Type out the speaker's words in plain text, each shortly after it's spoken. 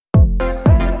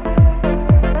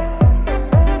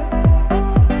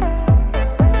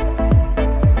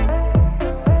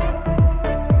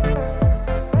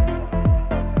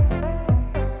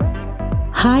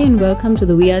welcome to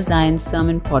the We Are Zion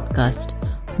Sermon Podcast.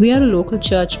 We are a local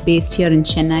church based here in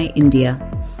Chennai, India.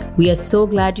 We are so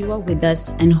glad you are with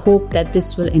us and hope that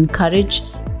this will encourage,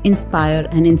 inspire,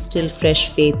 and instill fresh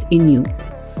faith in you.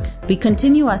 We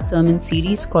continue our sermon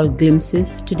series called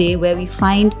Glimpses today, where we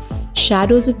find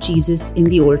shadows of Jesus in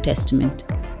the Old Testament.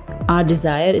 Our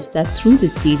desire is that through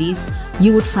this series,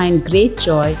 you would find great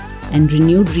joy and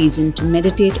renewed reason to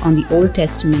meditate on the Old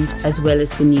Testament as well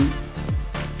as the New.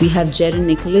 We have Jaron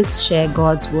Nicholas share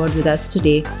God's Word with us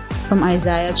today from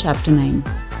Isaiah chapter 9.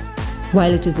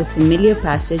 While it is a familiar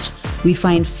passage, we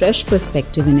find fresh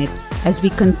perspective in it as we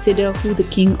consider who the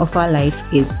King of our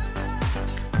life is.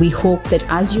 We hope that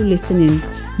as you listen in,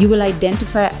 you will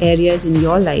identify areas in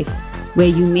your life where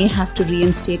you may have to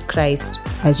reinstate Christ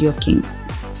as your King.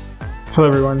 Hello,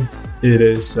 everyone. It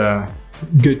is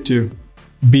good to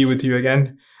be with you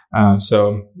again.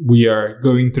 So we are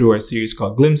going through our series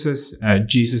called Glimpses,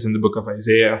 Jesus in the book of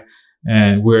Isaiah,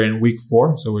 and we're in week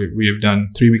 4. So we have done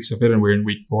 3 weeks of it, and we're in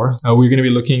week 4. We're going to be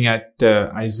looking at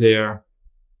Isaiah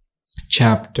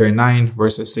chapter 9,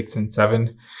 verses 6 and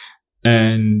 7,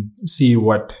 and see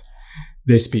what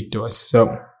they speak to us.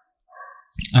 So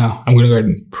I'm going to go ahead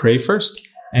and pray first,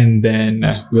 and then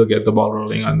we'll get the ball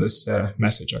rolling on this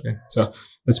message. Okay, so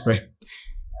let's pray.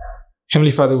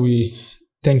 Heavenly Father, we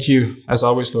thank you, as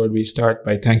always, Lord. We start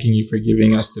by thanking you for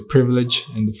giving us the privilege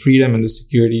and the freedom and the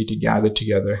security to gather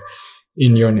together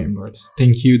in your name, Lord.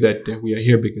 Thank you that we are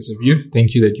here because of you.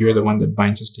 Thank you that you're the one that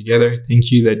binds us together.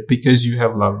 Thank you that because you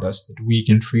have loved us, that we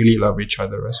can freely love each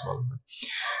other as well, Lord.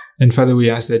 And Father, we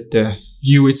ask that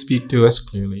you would speak to us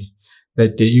clearly,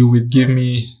 that you would give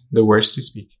me the words to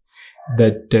speak,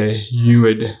 that you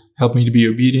would help me to be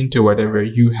obedient to whatever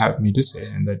you have me to say,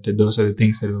 and that those are the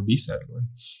things that will be said, Lord.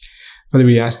 Father,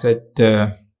 we ask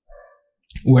that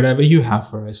whatever you have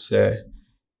for us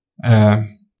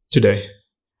today,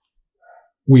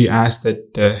 we ask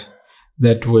that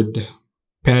that would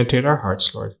penetrate our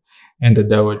hearts, Lord, and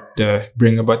that would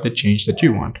bring about the change that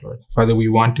you want, Lord. Father, we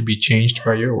want to be changed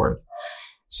by your word.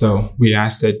 So we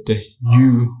ask that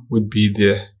you would be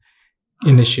the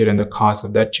initiator and the cause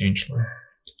of that change, Lord.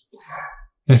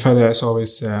 And Father, as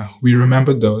always, we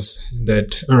remember those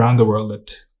that around the world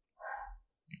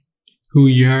who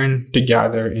yearn to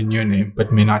gather in your name,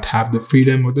 but may not have the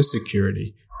freedom or the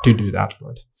security to do that,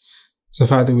 Lord. So,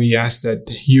 Father, we ask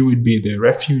that you would be their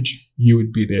refuge, you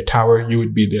would be their tower, you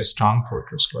would be their strong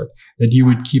fortress, Lord, that you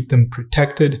would keep them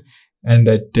protected, and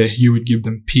that you would give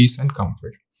them peace and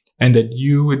comfort, and that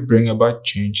you would bring about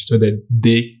change so that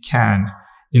they can,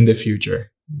 in the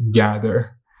future,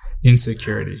 gather in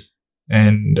security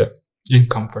and in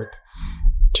comfort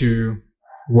to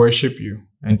worship you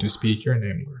and to speak your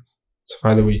name, Lord. So,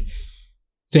 Father, we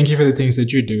thank you for the things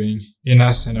that you're doing in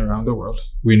us and around the world.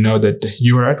 We know that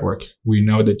you are at work. We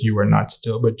know that you are not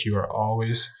still, but you are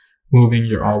always moving.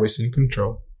 You're always in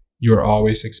control. You are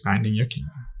always expanding your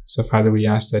kingdom. So, Father, we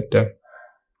ask that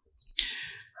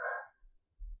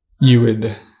you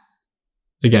would,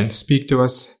 again, speak to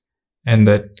us, and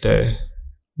that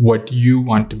what you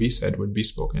want to be said would be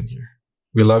spoken here.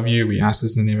 We love you. We ask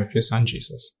this in the name of your Son,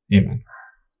 Jesus. Amen.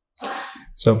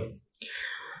 So,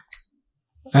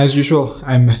 as usual,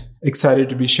 I'm excited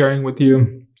to be sharing with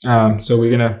you. So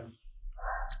we're going to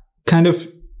kind of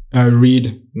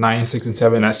read 9, 6, and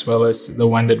 7, as well as the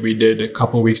one that we did a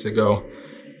couple weeks ago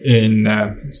in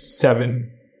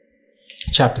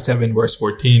chapter 7, verse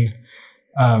 14,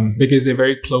 because they're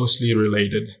very closely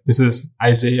related. This is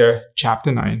Isaiah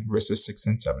chapter 9, verses 6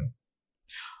 and 7.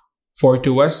 For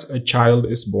to us a child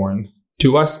is born,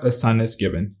 to us a son is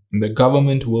given, and the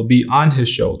government will be on his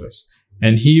shoulders.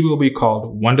 And he will be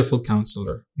called Wonderful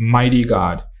Counselor, Mighty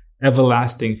God,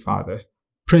 Everlasting Father,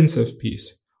 Prince of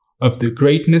Peace. Of the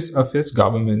greatness of his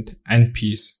government and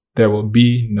peace there will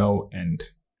be no end.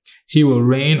 He will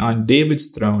reign on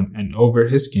David's throne and over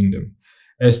his kingdom,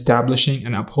 establishing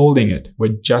and upholding it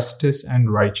with justice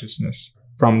and righteousness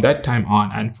from that time on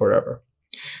and forever.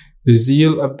 The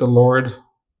zeal of the Lord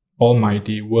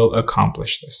Almighty will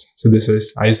accomplish this. So this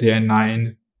is Isaiah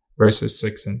 9, verses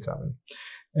 6 and 7.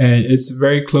 And it's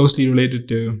very closely related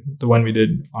to the one we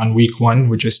did on week 1,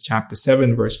 which is chapter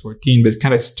 7, verse 14. But it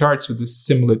kind of starts with a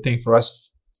similar thing for us.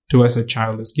 To us a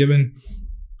child is given,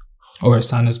 or a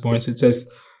son is born. So it says,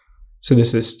 so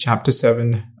this is chapter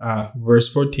 7,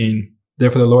 verse 14.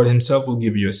 Therefore the Lord himself will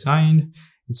give you a sign.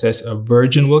 It says, a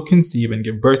virgin will conceive and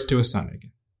give birth to a son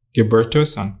again. Give birth to a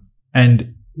son.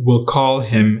 And will call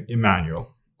him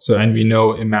Emmanuel. So, and we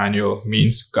know Emmanuel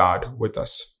means God with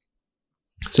us.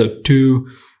 So 2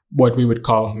 what we would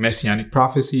call messianic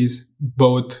prophecies,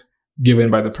 both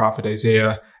given by the prophet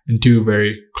Isaiah, and 2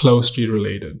 very closely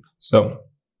related. So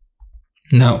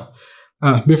Now,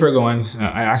 before I go on,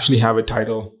 I actually have a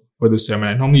title for the sermon.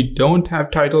 I normally don't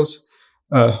have titles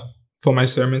for my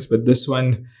sermons, but this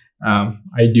one,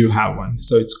 I do have one.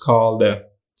 So it's called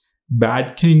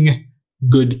Bad King,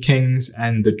 Good Kings,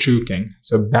 and the True King.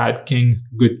 So Bad King,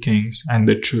 Good Kings, and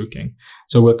the True King.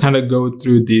 So we'll kind of go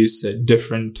through these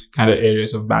different kind of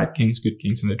areas of bad kings, good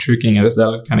kings, and the true king. And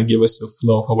that'll kind of give us the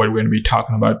flow for what we're going to be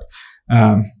talking about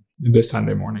this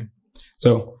Sunday morning.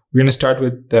 So we're going to start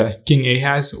with King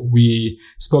Ahaz. We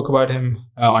spoke about him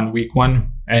on week 1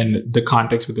 and the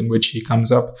context within which he comes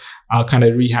up. I'll kind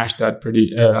of rehash that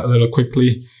a little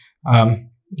quickly.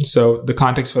 So the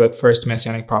context for that first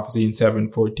messianic prophecy in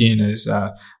 7:14 is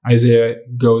Isaiah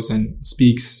goes and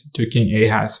speaks to King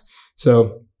Ahaz.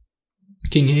 So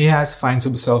King Ahaz finds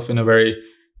himself in a very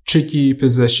tricky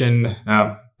position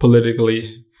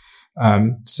politically.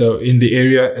 So in the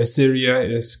area, Assyria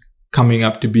is coming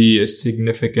up to be a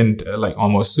significant, like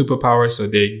almost superpower. So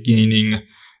they're gaining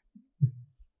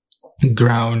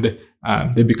ground.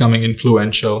 They're becoming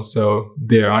influential. So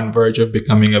they're on verge of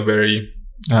becoming a very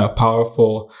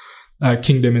powerful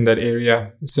kingdom in that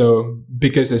area. So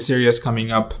because Assyria is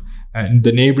coming up, and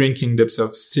the neighboring kingdoms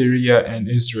of Syria and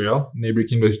Israel, neighboring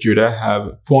kingdoms of Judah, have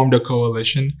formed a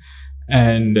coalition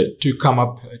and to come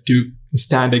up to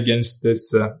stand against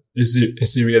this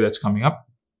Assyria that's coming up.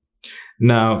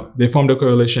 Now, they formed a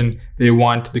coalition. They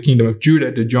want the kingdom of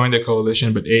Judah to join the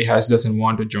coalition, but Ahaz doesn't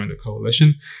want to join the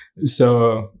coalition.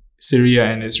 So Syria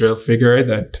and Israel figure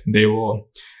that they will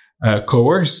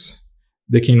coerce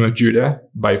the kingdom of Judah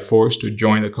by force to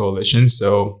join the coalition.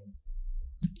 So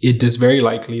it is very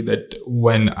likely that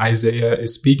when Isaiah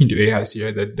is speaking to Ahaz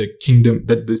here, that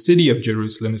the city of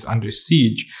Jerusalem is under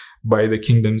siege by the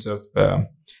kingdoms of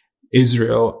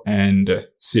Israel and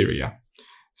Syria.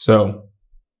 So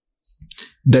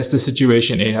that's the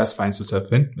situation Ahaz finds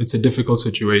himself in. It's a difficult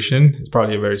situation. It's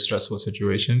probably a very stressful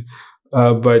situation.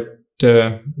 But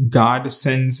God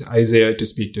sends Isaiah to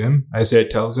speak to him. Isaiah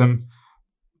tells him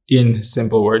in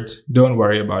simple words, don't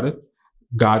worry about it.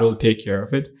 God will take care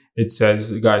of it.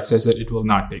 God says that it will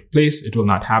not take place. It will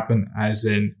not happen, as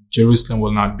in Jerusalem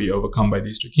will not be overcome by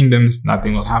these two kingdoms.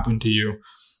 Nothing will happen to you.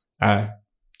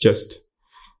 Just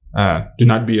do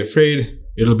not be afraid.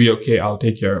 It'll be okay. I'll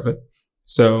take care of it.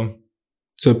 So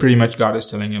pretty much God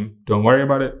is telling him, don't worry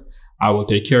about it. I will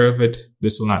take care of it.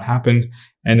 This will not happen.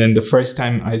 And then the first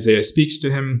time Isaiah speaks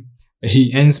to him,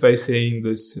 he ends by saying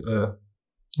this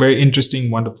very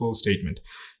interesting, wonderful statement.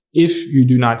 If you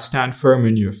do not stand firm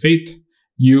in your faith,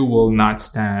 you will not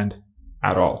stand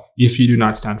at all. If you do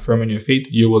not stand firm in your faith,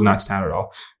 you will not stand at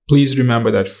all. Please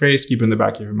remember that phrase. Keep it in the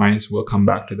back of your minds. We'll come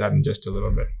back to that in just a little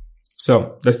bit.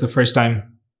 So that's the first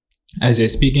time Isaiah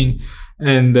speaking.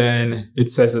 And then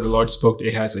it says that the Lord spoke to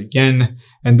Ahaz again.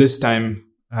 And this time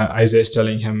Isaiah is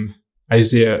telling him,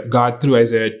 God through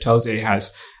Isaiah tells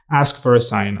Ahaz, ask for a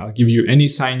sign. I'll give you any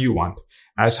sign you want.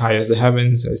 As high as the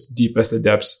heavens, as deep as the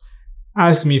depths.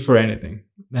 Ask me for anything.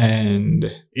 And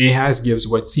Ahaz gives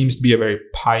what seems to be a very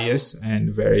pious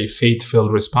and very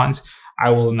faith-filled response. I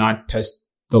will not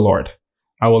test the Lord.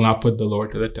 I will not put the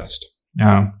Lord to the test.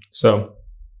 So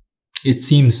it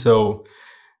seems so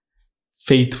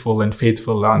faithful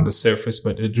on the surface,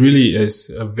 but it really is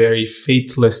a very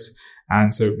faithless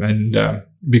answer. And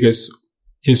because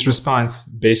his response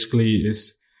basically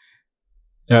is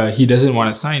he doesn't want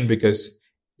a sign, because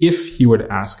if he would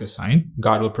ask a sign,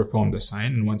 God will perform the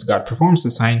sign. And once God performs the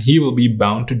sign, he will be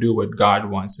bound to do what God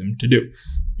wants him to do.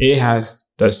 Ahaz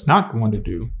does not want to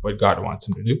do what God wants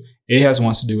him to do. Ahaz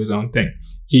wants to do his own thing.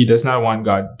 He does not want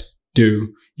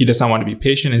he does not want to be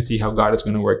patient and see how God is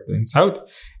going to work things out.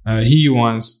 He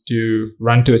wants to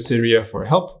run to Assyria for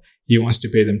help. He wants to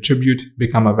pay them tribute,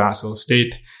 become a vassal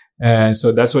state. And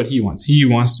so that's what he wants. He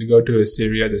wants to go to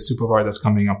Assyria, the superpower that's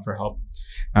coming up, for help.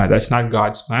 That's not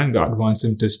God's plan. God wants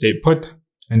him to stay put.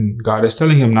 And God is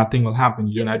telling him nothing will happen.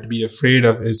 You don't have to be afraid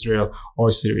of Israel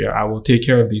or Syria. I will take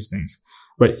care of these things.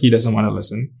 But he doesn't want to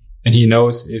listen. And he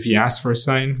knows if he asks for a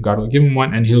sign, God will give him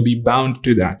one, and he'll be bound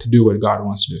to that, to do what God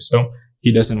wants to do. So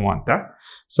he doesn't want that.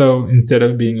 So instead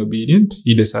of being obedient,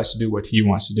 he decides to do what he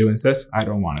wants to do and says, I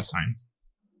don't want a sign.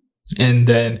 And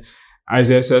then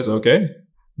Isaiah says, okay,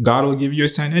 God will give you a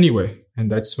sign anyway. And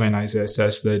that's when Isaiah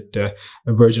says that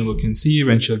a virgin will conceive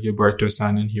and she'll give birth to a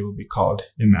son, and he will be called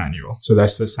Emmanuel. So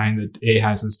that's the sign that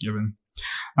Ahaz is given.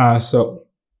 So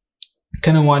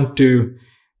kind of want to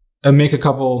make a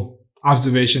couple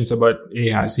observations about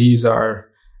Ahaz. He's our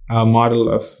model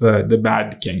of the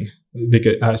bad king.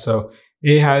 So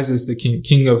Ahaz is the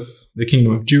king of the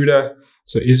kingdom of Judah.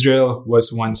 So Israel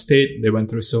was one state. They went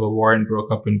through civil war and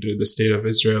broke up into the state of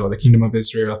Israel, or the kingdom of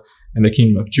Israel. and the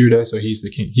kingdom of Judah. So he's the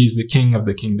king. He's the king of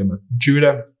the kingdom of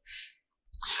Judah.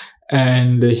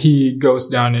 And he goes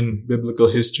down in biblical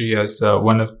history as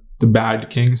one of the bad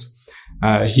kings.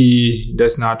 He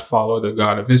does not follow the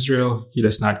God of Israel. He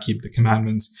does not keep the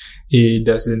commandments. He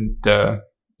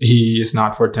is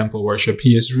not for temple worship.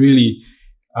 He is really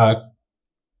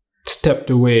stepped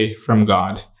away from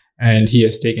God, and he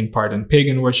has taken part in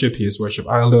pagan worship. He has worshipped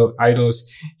idols.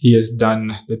 He has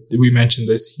done, we mentioned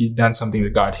this, he's done something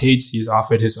that God hates. He's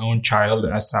offered his own child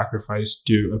as sacrifice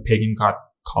to a pagan god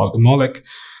called Molech.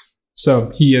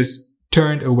 So he has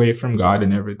turned away from God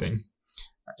and everything.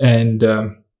 And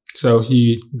so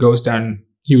he goes down,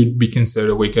 he would be considered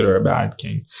a wicked or a bad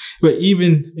king. But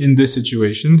even in this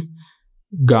situation,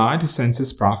 God sends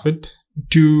his prophet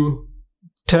to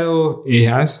tell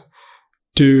Ahaz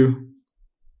to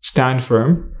stand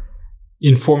firm,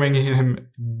 informing him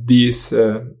these,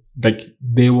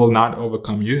 they will not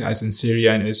overcome you, as in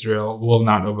Syria and Israel will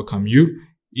not overcome you.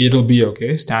 It'll be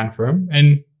okay. Stand firm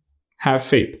and have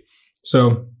faith.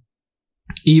 So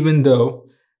even though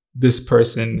this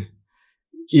person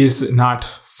is not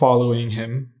following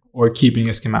him or keeping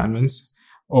his commandments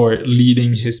or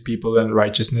leading his people in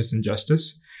righteousness and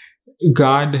justice,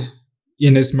 God,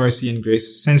 in his mercy and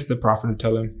grace, sends the prophet to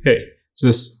tell him, hey,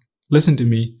 just listen to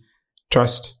me,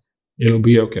 trust, it'll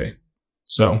be okay.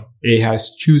 So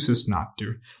Ahaz chooses not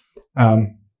to.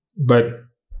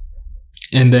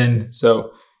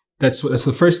 So that's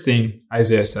the first thing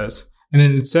Isaiah says. And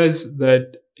then it says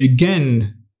that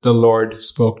again, the Lord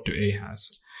spoke to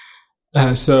Ahaz.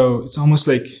 So it's almost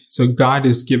like, so God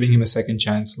is giving him a second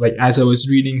chance. Like as I was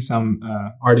reading some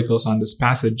articles on this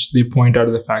passage, they point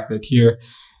out the fact that here,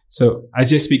 so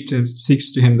Isaiah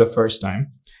speaks to him the first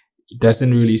time. It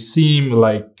doesn't really seem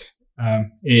like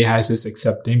Ahaz is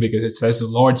accepting, because it says the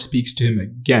Lord speaks to him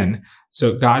again.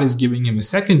 So God is giving him a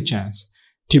second chance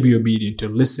to be obedient, to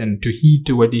listen, to heed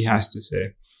to what he has to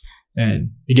say.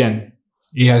 And again,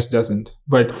 Ahaz doesn't.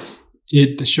 But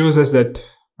it shows us that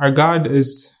our God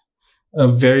is a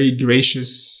very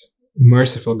gracious,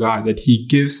 merciful God, that he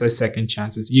gives us second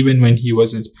chances, even when he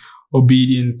wasn't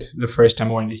obedient the first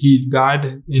time around.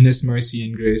 God, in his mercy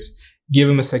and grace, gave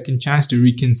him a second chance to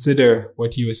reconsider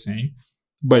what he was saying,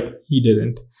 but he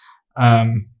didn't.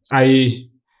 I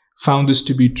found this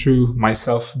to be true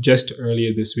myself just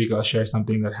earlier this week. I'll share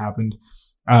something that happened.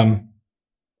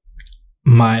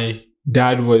 My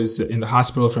dad was in the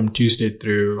hospital from Tuesday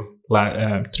through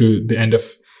the end of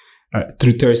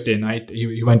through Thursday night.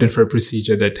 He went in for a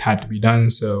procedure that had to be done.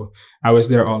 So I was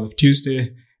there all of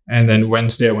Tuesday. And then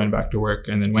Wednesday, I went back to work.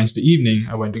 And then Wednesday evening,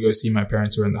 I went to go see my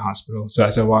parents who were in the hospital. So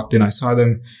as I walked in, I saw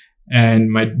them.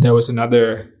 And there was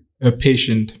a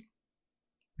patient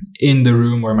in the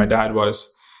room where my dad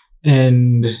was.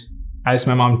 And as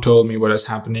my mom told me what was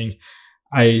happening,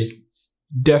 I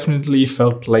definitely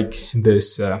felt like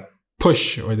this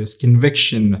push or this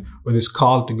conviction or this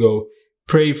call to go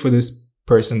pray for this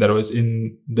person that was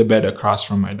in the bed across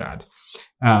from my dad.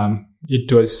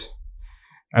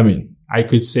 I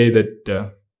could say that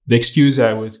the excuse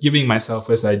I was giving myself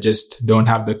is I just don't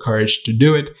have the courage to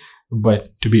do it. But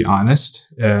to be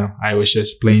honest, I was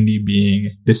just plainly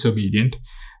being disobedient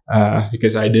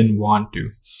because I didn't want to.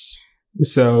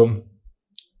 So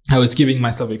I was giving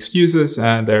myself excuses,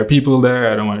 and there are people there,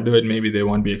 I don't want to do it. Maybe they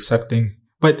won't be accepting.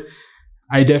 But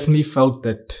I definitely felt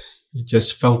that it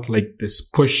just felt like this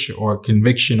push or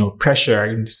conviction or pressure.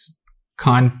 I just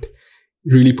can't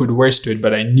really put words to it,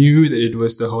 but I knew that it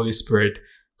was the Holy Spirit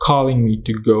calling me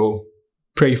to go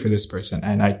pray for this person,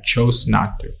 and I chose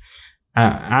not to.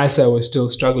 As I was still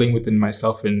struggling within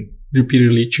myself and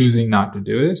repeatedly choosing not to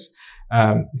do this,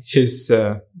 his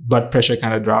blood pressure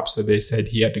kind of dropped, so they said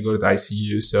he had to go to the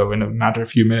ICU. So in a matter of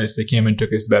a few minutes, they came and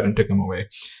took his bed and took him away.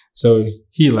 So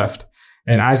he left.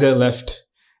 And as I left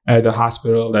the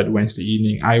hospital that Wednesday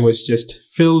evening, I was just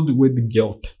filled with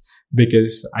guilt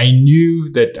because I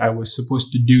knew that I was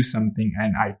supposed to do something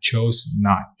and I chose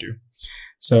not to.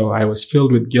 So I was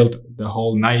filled with guilt the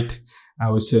whole night. I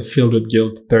was filled with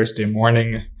guilt Thursday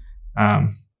morning.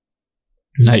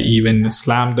 I even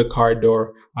slammed the car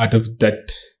door out of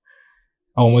that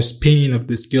almost pain of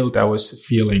this guilt I was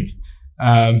feeling.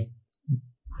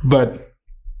 But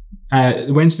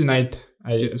Wednesday night,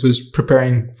 I was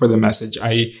preparing for the message.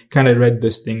 I kind of read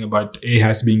this thing about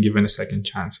Ahaz being given a second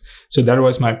chance. So that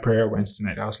was my prayer Wednesday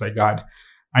night. I was like, God,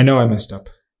 I know I messed up.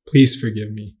 Please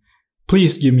forgive me.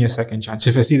 Please give me a second chance.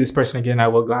 If I see this person again, I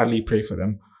will gladly pray for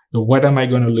them. What am I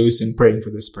going to lose in praying for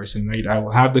this person, right? I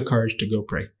will have the courage to go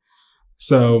pray.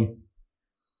 So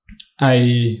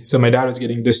my dad was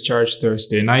getting discharged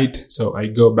Thursday night. So I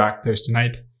go back Thursday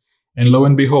night And lo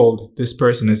and behold, this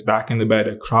person is back in the bed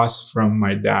across from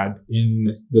my dad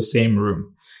in the same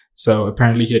room. So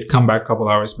apparently he had come back a couple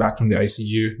hours back from the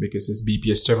ICU because his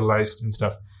BP is stabilized and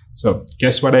stuff. So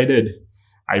guess what I did?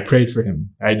 I prayed for him.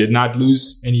 I did not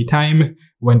lose any time.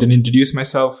 Went and introduced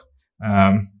myself.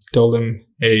 Told him,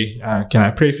 hey, can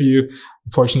I pray for you?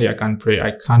 Unfortunately, I can't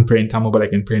pray in Tamil, but I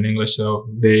can pray in English. So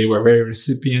they were very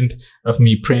recipient of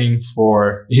me praying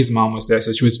for, his mom was there.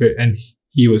 So she was very, and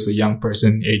he was a young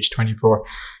person, age 24.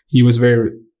 He was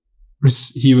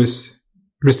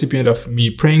recipient of me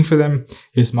praying for them.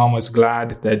 His mom was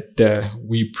glad that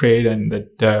we prayed and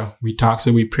that we talked.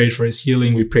 So we prayed for his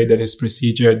healing. We prayed that his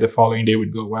procedure the following day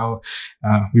would go well.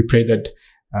 We prayed that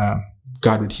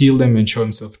God would heal them and show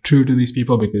himself true to these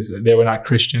people because they were not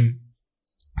Christian.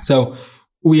 So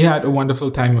we had a wonderful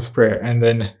time of prayer. And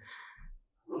then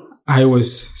I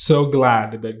was so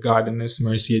glad that God in his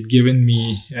mercy had given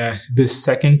me this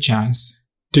second chance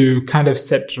to kind of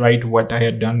set right what I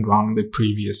had done wrong the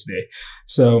previous day.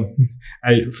 So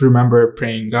I remember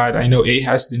praying, God, I know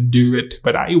Ahaz didn't do it,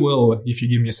 but I will if you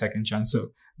give me a second chance. So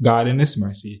God in his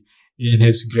mercy, in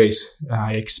his grace,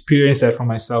 I experienced that for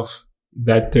myself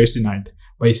that Thursday night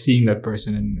by seeing that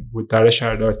person. And without a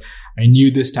shadow, I knew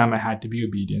this time I had to be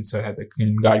obedient. So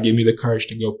and God gave me the courage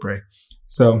to go pray.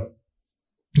 So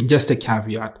just a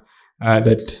caveat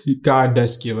that God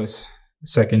does give us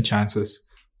second chances.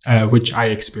 Which I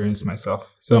experienced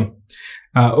myself. So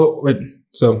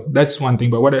that's one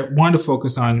thing. But what I want to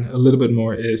focus on a little bit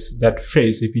more is that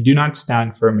phrase, if you do not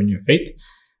stand firm in your faith,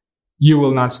 you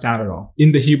will not stand at all.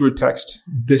 In the Hebrew text,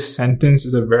 this sentence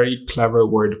is a very clever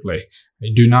wordplay. I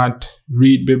do not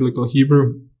read biblical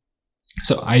Hebrew,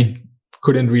 so I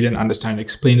couldn't read and understand and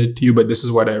explain it to you, but this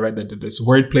is what I read, that it is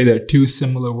wordplay. There are two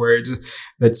similar words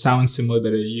that sound similar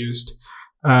that are used.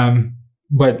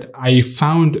 But I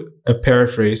found a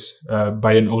paraphrase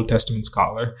by an Old Testament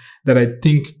scholar that I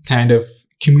think kind of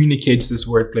communicates this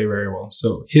wordplay very well.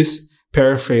 So his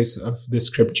paraphrase of this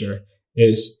scripture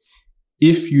is,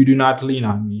 if you do not lean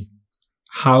on me,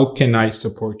 how can I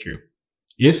support you?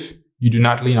 If you do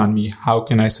not lean on me, how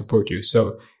can I support you?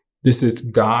 So this is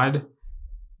God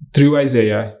through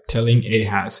Isaiah telling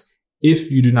Ahaz,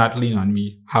 if you do not lean on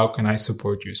me, how can I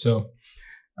support you? So,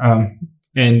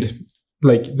 and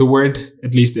like the word,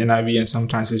 at least the NIV and some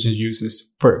translations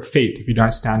uses for faith, if you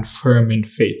don't stand firm in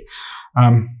faith.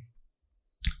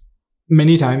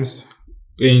 Many times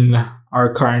in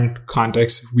our current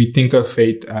context, we think of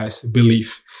faith as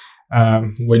belief.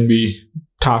 When we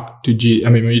talk to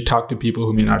when we talk to people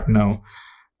who may not know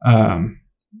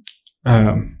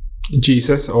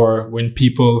Jesus, or when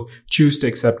people choose to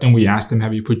accept him, we ask them,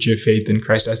 have you put your faith in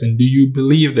Christ? As in, do you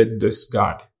believe that this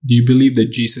God? Do you believe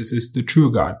that Jesus is the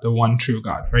true God, the one true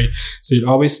God, right? So it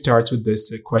always starts with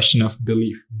this question of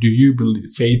belief. Do you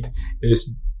believe? Faith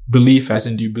is belief, as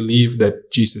in, do you believe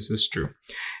that Jesus is true?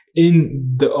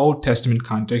 In the Old Testament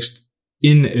context,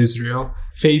 in Israel,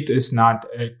 faith is not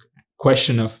a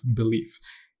question of belief.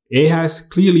 Ahaz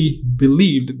clearly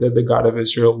believed that the God of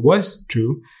Israel was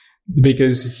true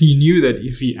because he knew that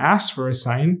if he asked for a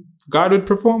sign, God would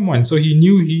perform one. So he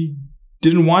knew he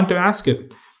didn't want to ask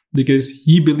it, because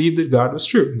he believed that God was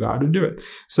true. God would do it.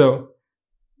 So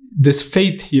this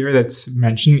faith here that's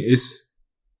mentioned is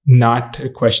not a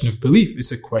question of belief.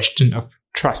 It's a question of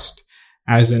trust.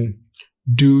 As in,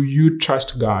 do you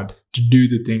trust God to do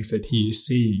the things that he is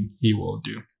saying he will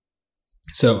do?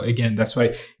 So again, that's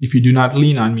why if you do not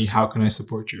lean on me, how can I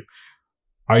support you?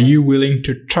 Are you willing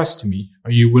to trust me?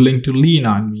 Are you willing to lean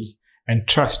on me and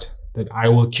trust that I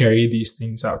will carry these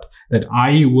things out, that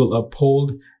I will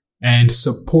uphold and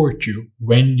support you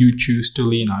when you choose to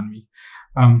lean on me?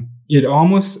 It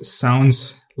almost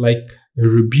sounds like a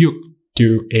rebuke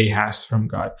to Ahaz from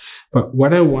God. But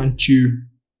what I want you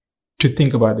to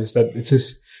think about is that this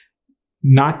is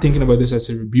not thinking about this as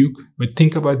a rebuke, but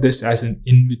think about this as an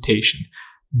invitation.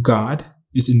 God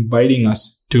is inviting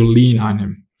us to lean on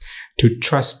him, to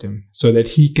trust him so that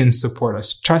he can support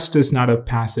us. Trust is not a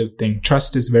passive thing.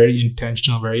 Trust is very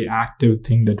intentional, very active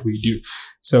thing that we do.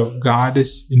 So God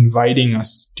is inviting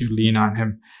us to lean on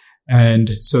him,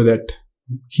 and so that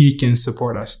he can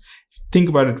support us. Think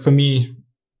about it. For me,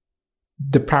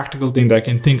 the practical thing that I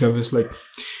can think of is like,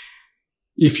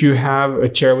 if you have a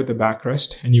chair with a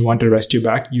backrest and you want to rest your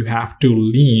back, you have to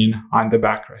lean on the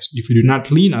backrest. If you do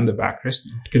not lean on the backrest,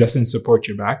 it doesn't support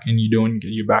your back, and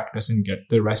your back doesn't get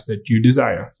the rest that you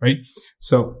desire, right?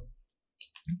 So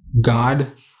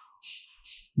God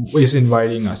is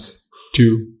inviting us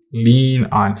to lean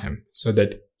on him so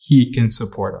that he can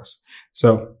support us.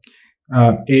 So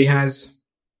Ahaz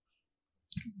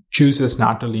chooses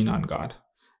not to lean on God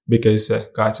because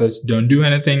God says, don't do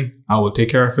anything, I will take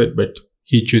care of it. But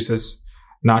he chooses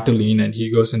not to lean, and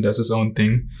he goes and does his own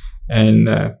thing and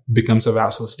becomes a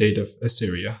vassal state of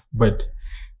Assyria. But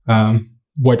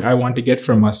what I want to get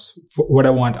from us, what I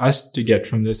want us to get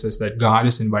from this is that God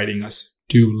is inviting us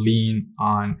to lean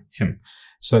on him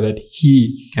so that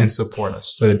he can support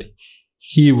us, so that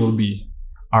he will be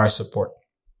our support.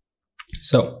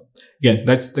 So again,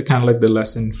 that's the kind of like the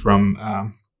lesson from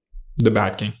the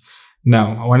Bad King.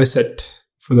 Now I want to set,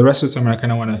 for the rest of the summer, I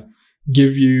kind of want to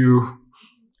give you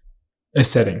a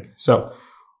setting. So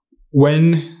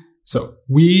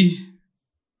we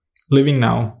living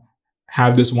now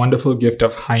have this wonderful gift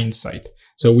of hindsight.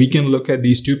 So we can look at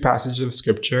these two passages of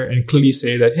scripture and clearly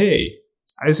say that, hey,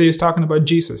 Isaiah is talking about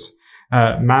Jesus.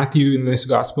 Matthew in this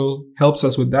gospel helps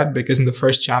us with that, because in the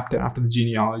first chapter after the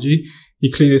genealogy,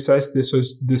 he clearly says this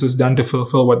was done to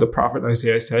fulfill what the prophet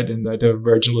Isaiah said, and that a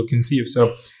virgin will conceive.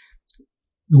 So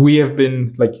we have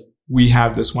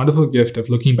this wonderful gift of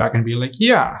looking back and being like,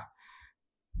 yeah,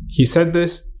 he said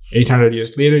this 800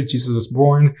 years later, Jesus was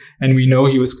born, and we know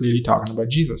he was clearly talking about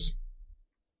Jesus.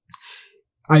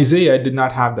 Isaiah did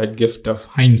not have that gift of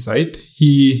hindsight.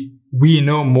 We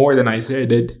know more than Isaiah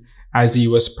did as he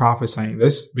was prophesying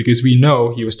this, because we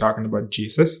know he was talking about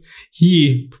Jesus.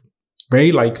 He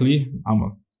very likely,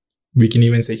 we can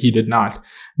even say he did not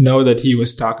know that he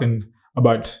was talking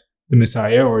about the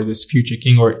Messiah or this future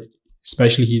king, or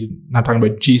especially he not talking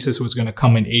about Jesus, who was going to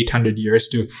come in 800 years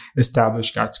to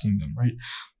establish God's kingdom, right?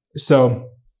 So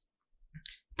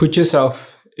put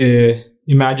yourself,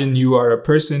 imagine you are a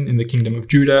person in the kingdom of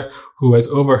Judah who has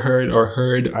overheard or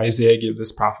heard Isaiah give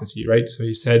this prophecy, right? So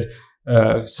he said,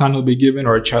 a son will be given,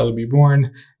 or a child will be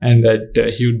born, and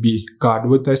that he would be God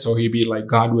with us, or he'd be like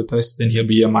God with us. Then he'll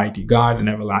be a mighty God, an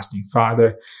everlasting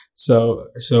Father. So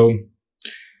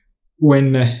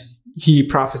when he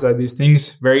prophesied these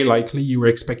things, very likely you were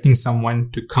expecting someone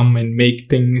to come and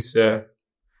make things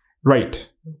right.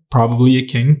 Probably a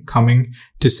king coming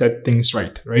to set things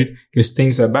right? Because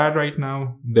things are bad right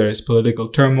now. There is political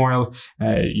turmoil.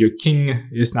 Your king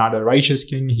is not a righteous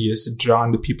king. He has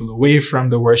drawn the people away from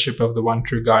the worship of the one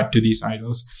true God to these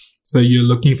idols. So you're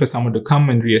looking for someone to come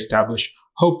and reestablish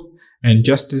hope and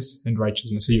justice and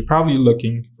righteousness. So you're probably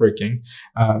looking for a king.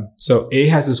 So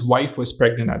Ahaz's wife was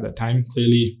pregnant at that time.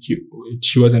 Clearly,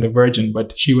 she wasn't a virgin,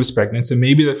 but she was pregnant. So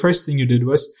maybe the first thing you did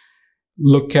was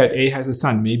look at Ahaz's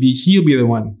son. Maybe he'll be the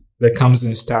one that comes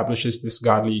and establishes this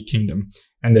godly kingdom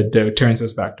and that turns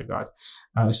us back to God.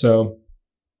 So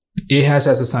Ahaz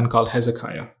has a son called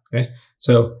Hezekiah. Okay,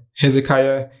 so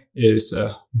Hezekiah is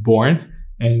born,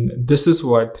 and this is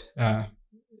what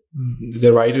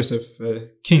the writers of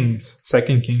Kings,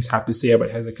 2 Kings, have to say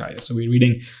about Hezekiah. So we're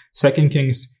reading 2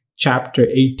 Kings chapter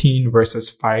 18, verses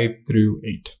 5 through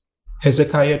 8.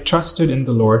 Hezekiah trusted in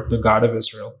the Lord, the God of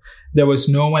Israel. There was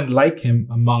no one like him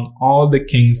among all the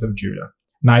kings of Judah,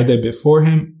 neither before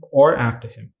him or after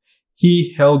him.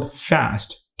 He held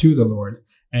fast to the Lord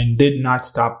and did not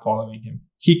stop following him.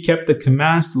 He kept the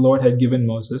commands the Lord had given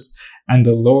Moses, and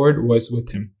the Lord was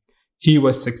with him. He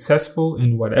was successful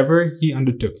in whatever he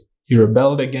undertook. He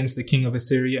rebelled against the king of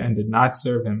Assyria and did not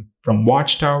serve him. From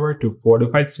watchtower to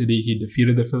fortified city, he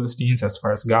defeated the Philistines as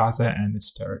far as Gaza and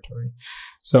its territory.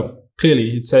 So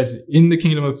clearly it says in the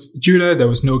kingdom of Judah, there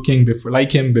was no king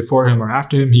like him before him or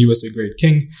after him. He was a great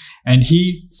king, and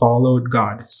he followed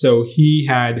God. So he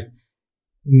had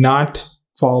not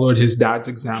followed his dad's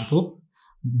example,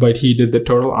 but he did the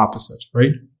total opposite,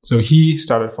 right? So he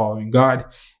started following God.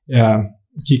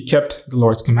 He kept the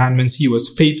Lord's commandments. He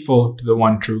was faithful to the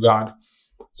one true God.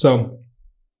 So,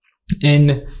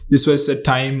 and this was a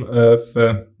time of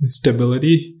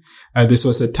stability. This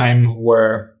was a time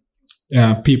where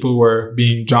people were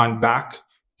being drawn back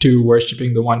to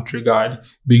worshiping the one true God,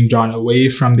 being drawn away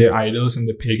from their idols and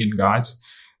the pagan gods.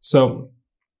 So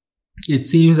it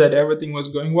seems that everything was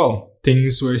going well.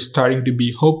 Things were starting to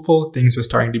be hopeful. Things were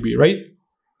starting to be right.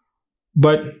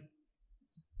 But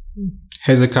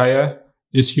Hezekiah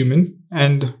is human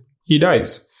and he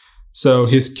dies. So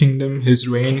his kingdom, his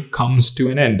reign comes to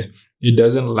an end. It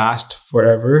doesn't last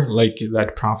forever like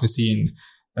that prophecy in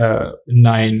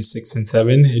 9, 6, and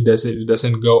 7. It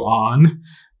doesn't go on.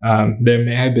 There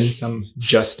may have been some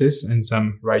justice and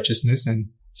some righteousness and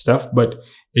stuff, but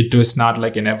it was not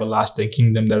like an everlasting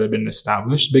kingdom that had been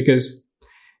established, because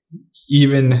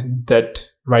even that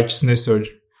righteousness or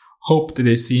hope that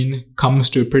they've seen comes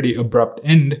to a pretty abrupt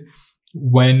end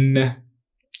when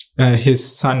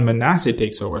his son Manasseh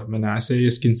takes over. Manasseh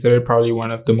is considered probably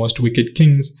one of the most wicked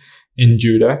kings in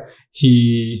Judah.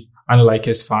 He, unlike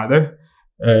his father,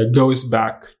 goes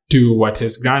back to what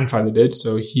his grandfather did.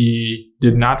 So he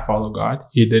did not follow God.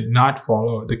 He did not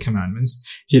follow the commandments.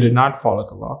 He did not follow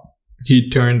the law. He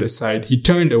turned aside. He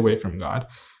turned away from God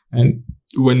and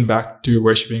went back to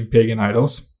worshiping pagan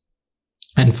idols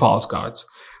and false gods.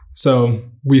 So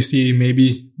we see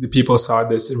maybe the people saw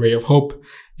this ray of hope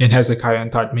in Hezekiah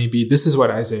and thought maybe this is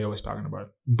what Isaiah was talking about.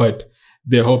 But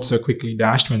their hopes are quickly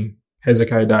dashed when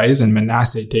Hezekiah dies and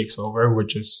Manasseh takes over,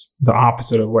 which is the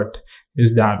opposite of what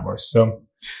his dad was. So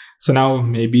now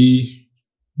maybe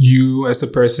you as a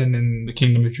person in the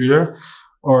kingdom of Judah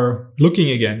are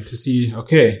looking again to see,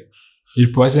 okay,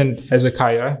 it wasn't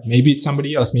Hezekiah. Maybe it's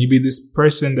somebody else. Maybe this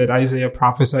person that Isaiah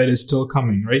prophesied is still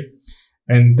coming, right?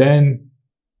 And then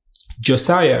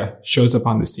Josiah shows up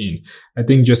on the scene. I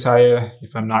think Josiah,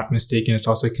 if I'm not mistaken, is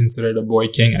also considered a boy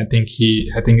king. I think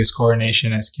his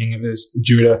coronation as king of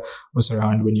Judah was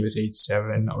around when he was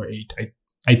 7 or 8.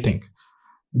 I think.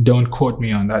 Don't quote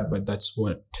me on that, but that's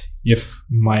what, if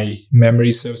my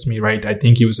memory serves me right, I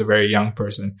think he was a very young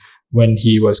person when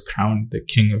he was crowned the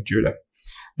king of Judah.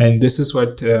 And this is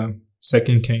what 2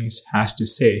 Kings has to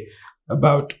say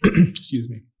about, excuse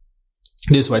me.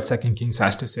 This is what 2 Kings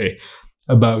has to say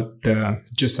about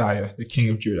Josiah, the king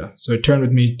of Judah. So turn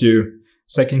with me to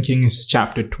 2 Kings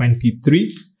chapter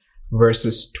 23,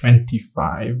 verses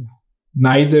 25.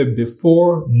 Neither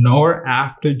before nor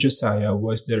after Josiah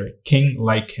was there a king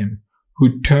like him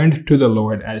who turned to the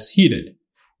Lord as he did,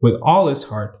 with all his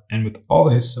heart and with all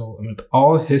his soul and with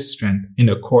all his strength, in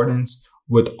accordance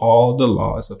with all the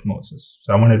laws of Moses.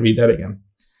 So I want to read that again.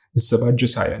 This is about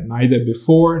Josiah. Neither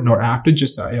before nor after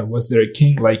Josiah was there a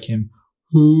king like him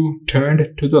who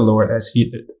turned to the Lord as he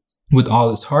did, with all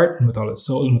his heart and with all his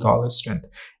soul and with all his strength,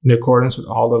 in accordance with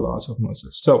all the laws of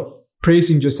Moses. So,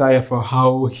 praising Josiah for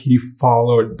how he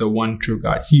followed the one true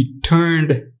God. He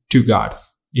turned to God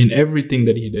in everything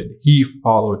that he did. He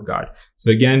followed God.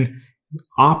 So again,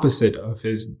 opposite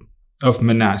of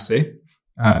Manasseh.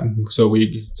 So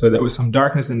there was some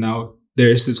darkness, and now there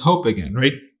is this hope again,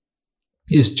 right?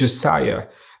 Is Josiah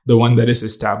the one that is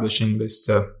establishing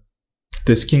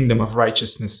this kingdom of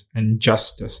righteousness and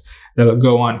justice that'll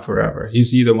go on forever? Is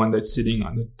he the one that's sitting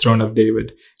on the throne of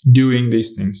David doing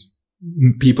these things?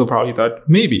 People probably thought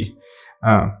maybe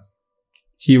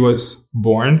he was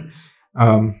born.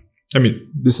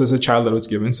 This was a child that was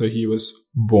given, so he was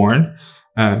born.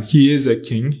 He is a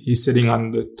king. He's sitting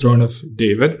on the throne of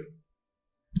David.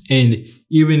 And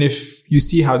even if you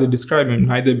see how they describe him,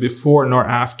 neither before nor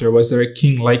after was there a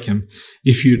king like him.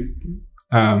 If you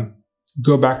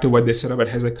go back to what they said about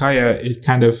Hezekiah, it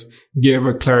kind of gave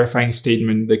a clarifying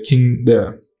statement. The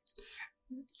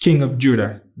king of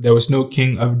Judah. There was no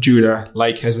king of Judah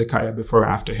like Hezekiah before or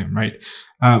after him, right?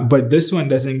 But this one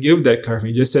doesn't give that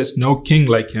clarification. It just says no king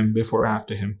like him before or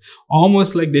after him.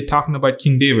 Almost like they're talking about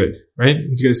King David, right?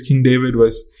 Because King David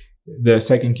was the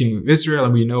second king of Israel,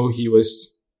 and we know he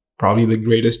was probably the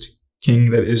greatest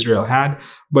king that Israel had.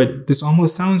 But this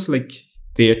almost sounds like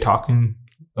they are talking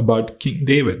about King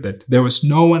David, that there was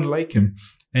no one like him,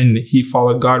 and he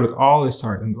followed God with all his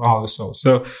heart and all his soul.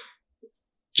 So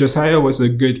Josiah was a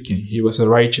good king. He was a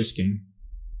righteous king.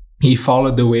 He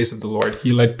followed the ways of the Lord.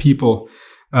 He led people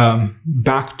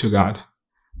back to God.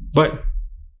 But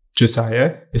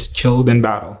Josiah is killed in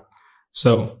battle.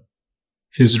 So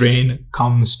his reign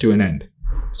comes to an end.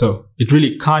 So it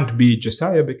really can't be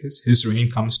Josiah because his reign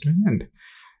comes to an end.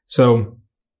 So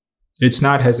it's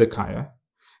not Hezekiah.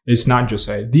 It's not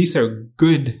Josiah. These are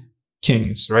good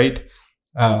kings, right?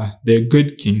 They're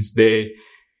good kings. They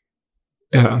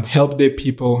helped their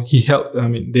people.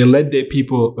 They led their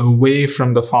people away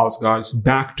from the false gods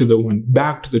back to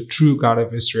the true God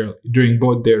of Israel during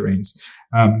both their reigns.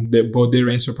 Both their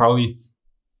reigns were probably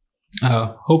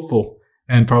hopeful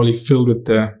and probably filled with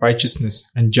righteousness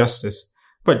and justice,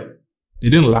 but they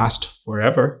didn't last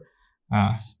forever.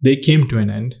 They came to an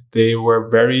end. They were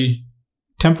very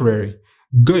temporary,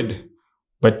 good,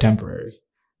 but temporary.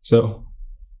 So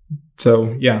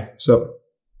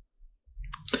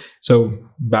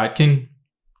bad king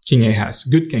Ahaz,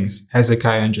 good kings,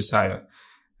 Hezekiah and Josiah.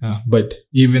 But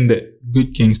even the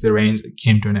good kings, the reigns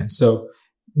came to an end. So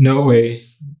no way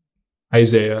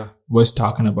Isaiah was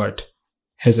talking about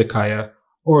Hezekiah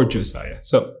or Josiah.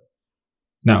 So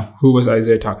now, who was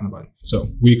Isaiah talking about? So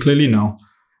we clearly know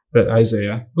that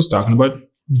Isaiah was talking about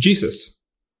Jesus.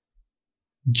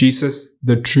 Jesus,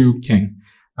 the true king.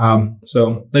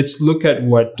 So let's look at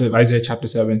what Isaiah chapter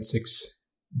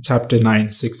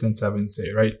 9, 6 and 7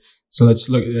 say, right? So let's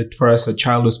look at, for us, a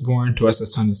child was born, to us a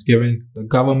son is given. The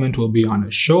government will be on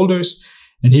his shoulders,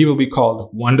 and he will be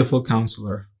called Wonderful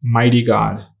Counselor, Mighty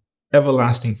God,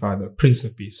 Everlasting Father, Prince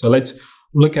of Peace. So let's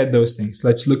look at those things.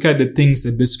 Let's look at the things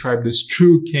that describe this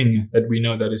true king that we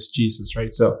know that is Jesus,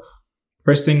 right? So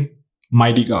first thing,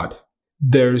 mighty God.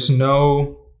 There's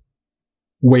no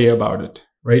way about it,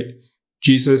 right?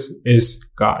 Jesus is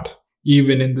God.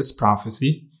 Even in this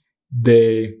prophecy,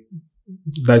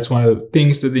 that's one of the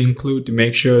things that they include to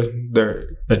make sure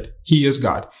that he is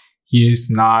God. He is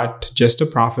not just a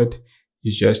prophet.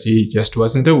 He just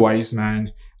wasn't a wise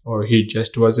man, or he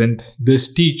just wasn't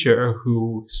this teacher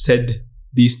who said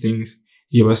these things.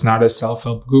 He was not a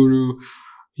self-help guru.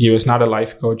 He was not a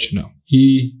life coach. No,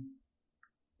 he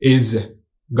is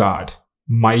God,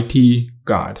 mighty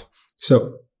God.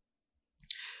 So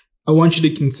I want you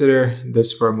to consider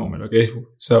this for a moment, okay?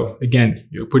 So again,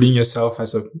 you're putting yourself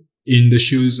in the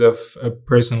shoes of a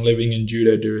person living in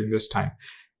Judah during this time,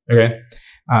 okay?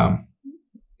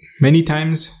 Many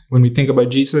times when we think about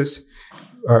Jesus,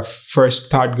 our first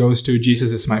thought goes to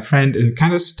Jesus is my friend, and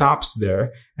kind of stops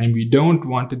there. And we don't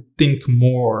want to think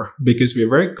more because we're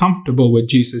very comfortable with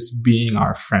Jesus being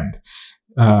our friend.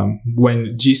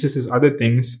 When Jesus is other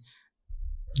things,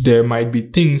 there might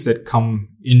be things that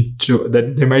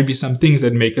there might be some things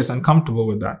that make us uncomfortable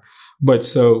with that. But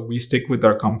so we stick with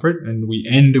our comfort and we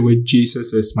end with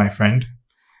Jesus as my friend,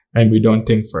 and we don't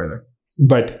think further.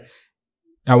 But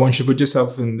I want you to put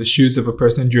yourself in the shoes of a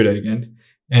person in Judah again.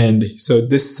 And so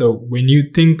when you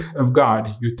think of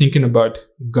God, you're thinking about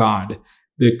God,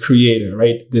 the creator,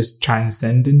 right? This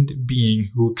transcendent being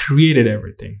who created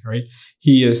everything, right?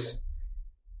 He is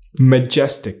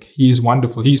majestic. He is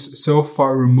wonderful. He's so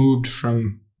far removed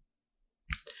from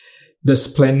the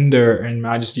splendor and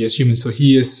majesty as humans. So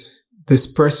he is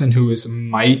this person who is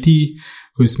mighty,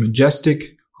 who is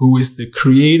majestic, who is the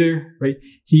creator, right?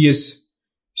 He is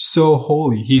so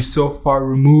holy. He's so far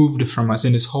removed from us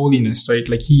in his holiness, right?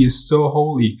 Like he is so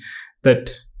holy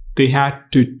that they had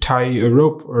to tie a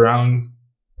rope around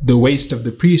the waist of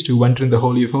the priest who went in the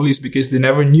Holy of Holies, because they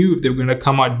never knew if they were going to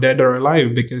come out dead or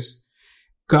alive, because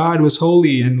God was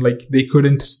holy and like they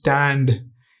couldn't stand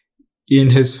in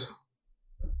his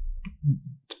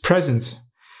presence.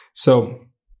 So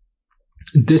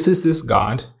this is this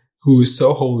God who is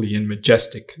so holy and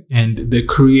majestic, and the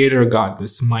creator God,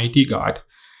 this mighty God,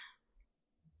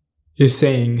 is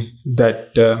saying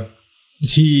that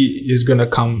he is going to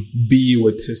come be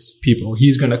with his people.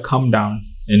 He's going to come down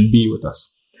and be with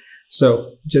us.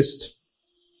 So it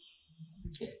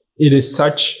is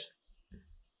such,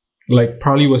 like,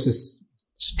 probably was a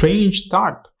strange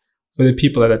thought for the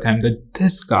people at that time, that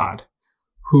this God,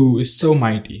 who is so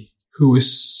mighty, who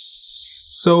is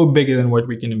so bigger than what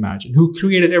we can imagine, who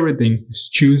created everything, is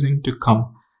choosing to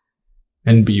come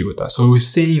and be with us, or who is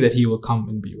saying that he will come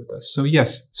and be with us. So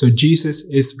yes, so Jesus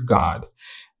is God.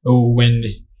 When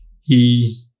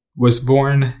he was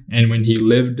born and when he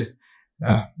lived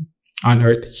on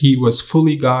earth, he was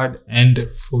fully God and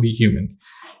fully human.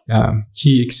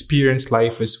 He experienced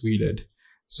life as we did.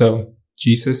 So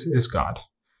Jesus is God.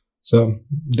 So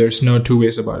there's no two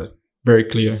ways about it. Very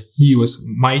clear. He was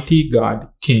mighty God,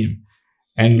 came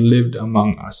and lived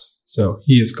among us. So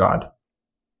he is God.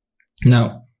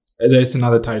 Now, there's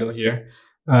another title here.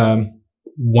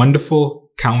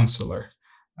 Wonderful Counselor.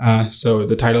 So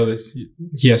the title is,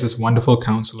 he has this wonderful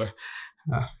counselor.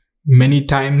 Many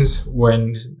times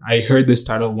when I heard this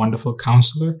title, Wonderful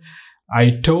Counselor,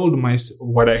 I told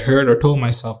what I heard or told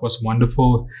myself was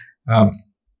wonderful.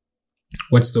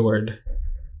 What's the word?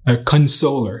 A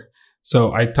consoler.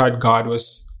 So I thought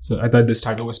this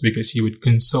title was because he would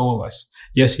console us.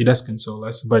 Yes, he does console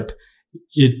us, but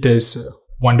it is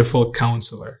Wonderful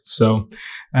Counselor. So,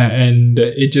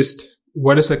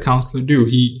 what does a counselor do?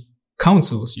 He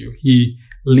counsels you. He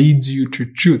leads you to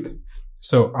truth.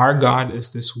 So our God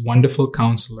is this wonderful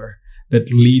counselor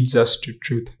that leads us to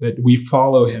truth, that we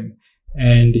follow him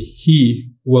and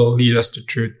he will lead us to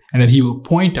truth, and that he will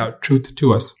point out truth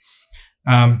to us.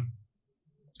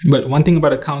 But one thing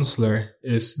about a counselor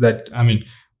is that,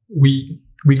 we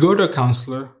go to a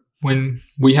counselor when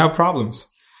we have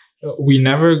problems. We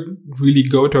never really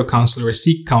go to a counselor or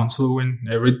seek counsel when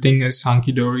everything is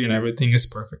hunky-dory and everything is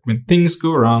perfect. When things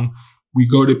go wrong, we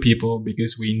go to people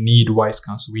because we need wise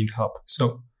counsel, we need help.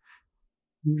 So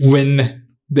when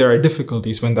there are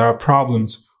difficulties, when there are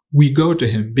problems, we go to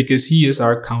him because he is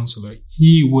our counselor.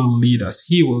 He will lead us,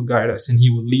 he will guide us, and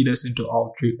he will lead us into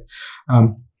all truth.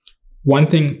 One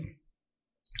thing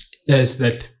is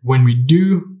that when we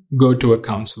do go to a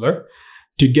counselor,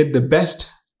 to get the best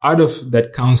out of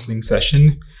that counseling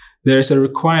session, there's a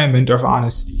requirement of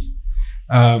honesty.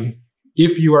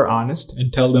 If you are honest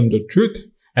and tell them the truth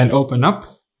and open up,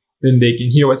 then they can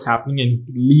hear what's happening and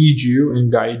lead you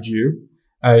and guide you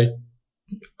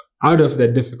out of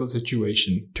that difficult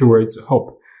situation towards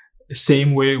hope.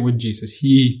 Same way with Jesus.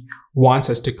 He wants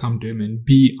us to come to him and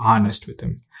be honest with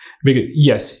him. Because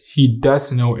yes, he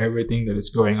does know everything that is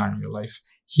going on in your life.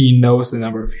 He knows the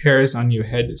number of hairs on your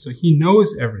head. So he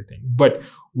knows everything. But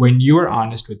when you're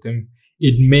honest with him,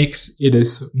 it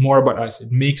is more about us.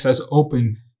 It makes us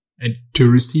open and to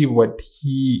receive what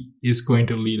he is going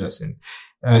to lead us in.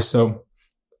 So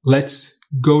let's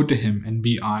go to him and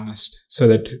be honest so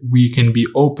that we can be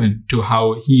open to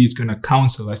how he is going to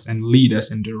counsel us and lead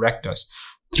us and direct us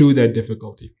through that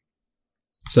difficulty.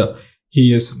 So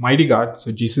he is mighty God.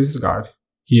 So Jesus is God.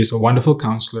 He is a wonderful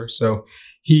counselor. So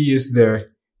he is there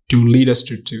to lead us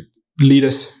to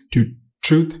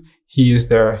truth. He is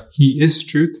there. He is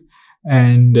truth.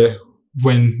 And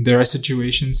when there are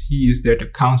situations, he is there to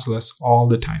counsel us all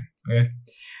the time. Okay?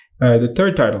 The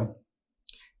third title,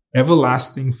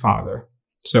 Everlasting Father.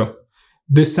 So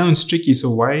this sounds tricky. So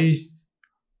why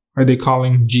are they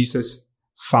calling Jesus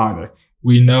Father?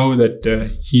 We know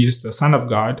that he is the Son of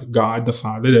God, God the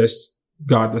Father. There's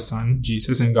God the Son,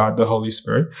 Jesus, and God the Holy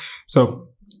Spirit. So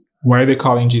why are they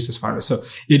calling Jesus Father? So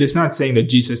it is not saying that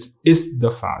Jesus is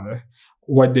the Father.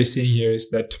 What they're saying here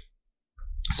is that,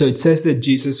 so it says that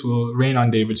Jesus will reign on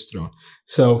David's throne.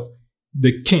 So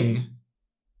the king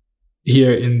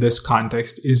here in this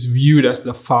context is viewed as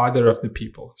the father of the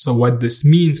people. So what this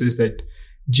means is that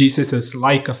Jesus is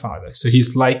like a father. So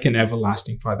he's like an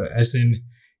everlasting father, as in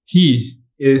he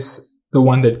is the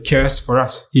one that cares for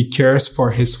us. He cares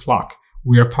for his flock.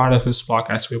 We are part of his flock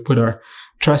as we put our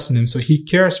trust in him. So he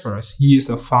cares for us. He is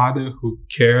a father who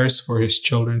cares for his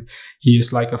children. He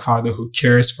is like a father who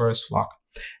cares for his flock.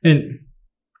 And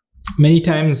many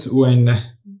times when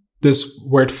this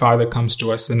word father comes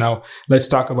to us, and now let's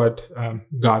talk about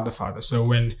God the Father. So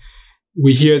when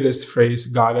we hear this phrase,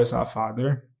 God is our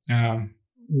Father,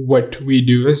 what we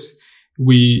do is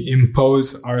we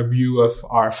impose our view of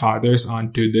our fathers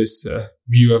onto this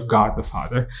view of God the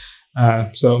Father.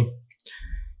 So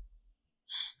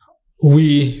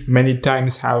we many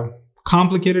times have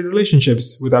complicated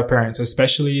relationships with our parents,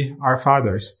 especially our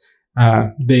fathers.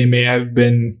 They may have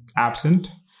been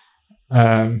absent,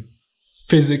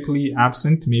 physically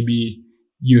absent. Maybe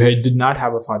you did not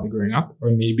have a father growing up, or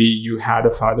maybe you had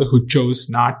a father who chose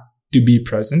not to be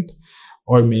present,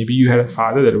 or maybe you had a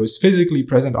father that was physically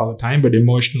present all the time, but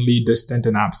emotionally distant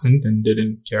and absent and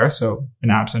didn't care. So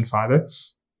an absent father.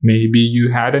 Maybe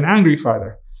you had an angry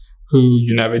father who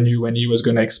you never knew when he was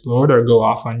going to explode or go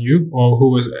off on you, or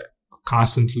who was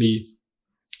constantly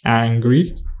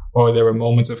angry, or there were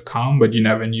moments of calm, but you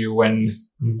never knew when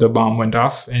the bomb went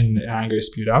off and anger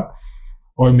spewed out.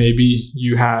 Or maybe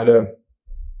you had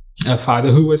a father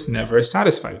who was never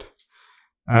satisfied.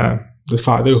 The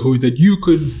father that you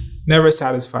could never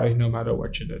satisfy no matter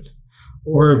what you did.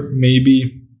 Or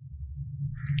maybe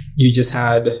you just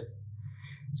had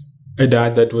a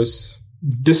dad that was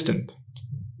distant.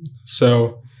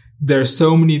 So there are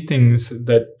so many things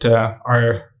that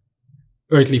our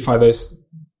earthly fathers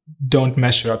don't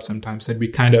measure up sometimes, that we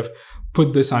kind of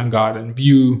put this on God and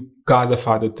view God the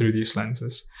Father through these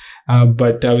lenses.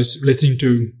 But I was listening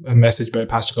to a message by a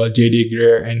pastor called J.D.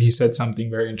 Greer, and he said something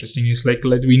very interesting. He's like,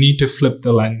 we need to flip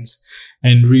the lens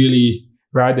and really,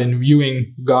 rather than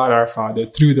viewing God our Father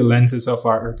through the lenses of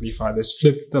our earthly fathers,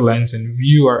 flip the lens and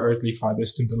view our earthly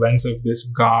fathers through the lens of this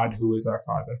God who is our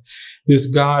Father. This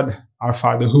God, our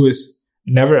Father, who is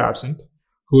never absent,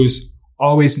 who is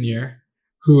always near,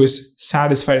 who is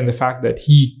satisfied in the fact that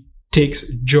he takes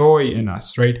joy in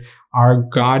us, right? Our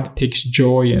God takes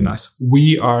joy in us.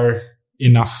 We are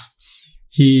enough.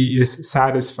 He is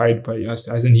satisfied by us,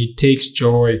 as in he takes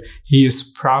joy. He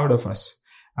is proud of us.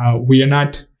 We are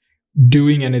not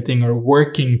doing anything or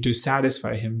working to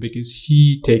satisfy him, because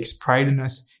he takes pride in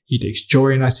us. He takes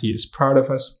joy in us. He is proud of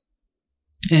us.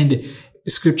 And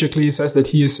scripture clearly says that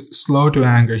he is slow to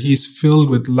anger. He is filled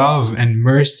with love and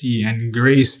mercy and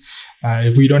grace.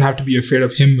 We don't have to be afraid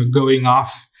of him going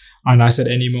off on us at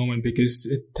any moment, because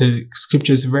the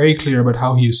scripture is very clear about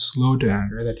how he is slow to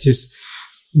anger, that his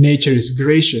nature is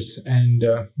gracious and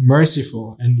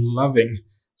merciful and loving.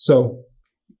 So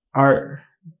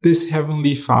this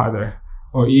heavenly Father,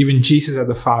 or even Jesus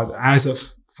as a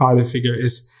father figure,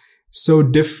 is so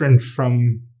different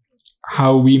from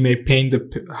how we may paint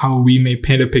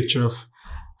a picture of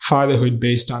fatherhood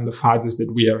based on the fathers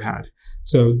that we have had.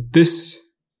 So this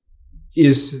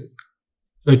is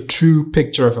a true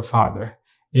picture of a father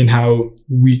in how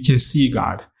we can see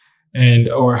God,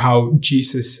 or how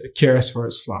Jesus cares for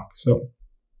his flock. So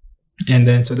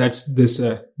that's this,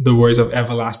 the words of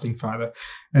everlasting Father.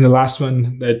 And the last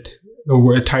one,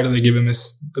 a title they give him,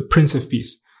 is the Prince of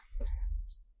Peace.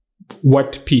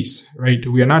 what peace, right?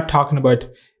 We are not talking about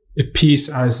a peace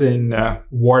as in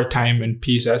wartime and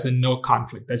peace as in no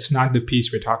conflict. That's not the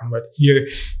peace we're talking about. Here,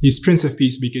 he's Prince of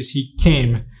Peace because he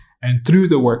came, and through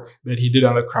the work that he did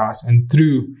on the cross and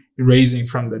through raising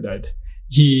from the dead,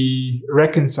 he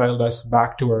reconciled us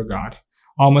back to our God.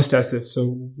 Almost as if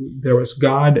there was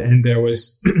God and there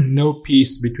was no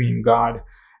peace between God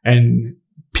and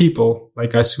people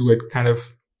like us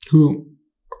who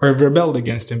rebelled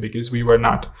against him because we were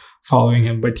not following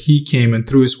him. But he came, and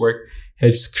through his work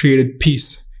has created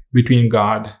peace between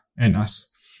God and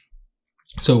us.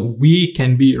 So we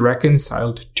can be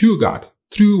reconciled to God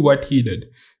through what he did.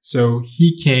 So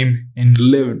he came and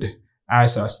lived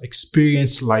as us,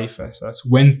 experienced life as us,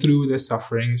 went through the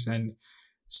sufferings and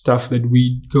stuff that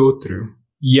we go through,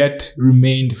 yet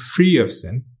remained free of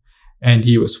sin. And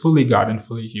he was fully God and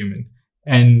fully human,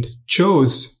 and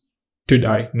chose to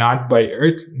die, not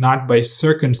by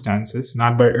circumstances,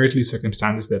 not by earthly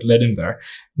circumstances that led him there.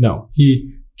 No,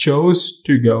 he chose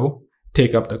to go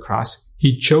take up the cross.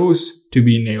 He chose to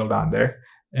be nailed on there,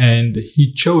 and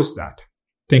he chose that,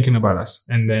 thinking about us.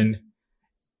 And then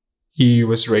he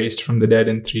was raised from the dead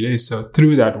in 3 days. So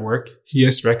through that work, he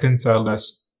has reconciled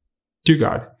us to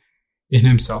God in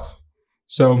himself.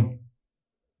 So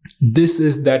this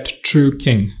is that true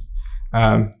king.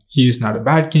 He is not a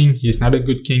bad king. He is not a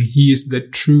good king. He is the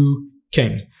true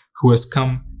king who has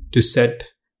come to set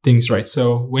things right.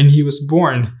 So when he was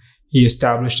born, he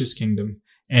established his kingdom,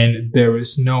 and there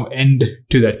is no end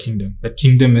to that kingdom. That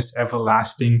kingdom is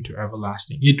everlasting to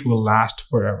everlasting. It will last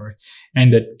forever.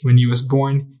 And that when he was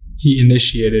born, he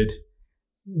initiated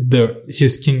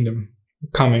his kingdom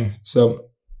coming.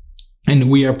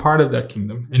 And we are part of that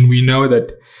kingdom. And we know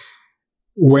that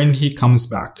when he comes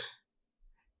back,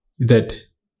 that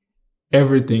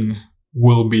everything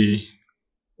will be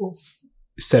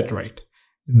set right.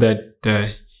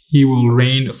 That he will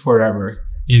reign forever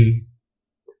in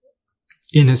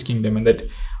his kingdom, and that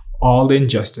all the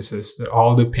injustices, that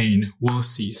all the pain will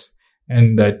cease,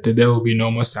 and that there will be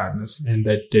no more sadness, and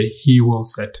that he will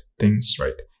set things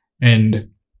right. And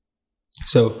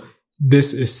so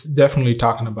this is definitely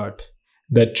talking about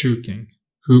that true king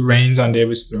who reigns on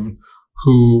David's throne,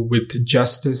 who with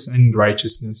justice and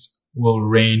righteousness will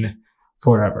reign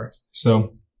forever.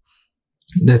 So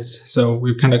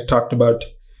we've kind of talked about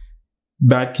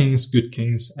bad kings, good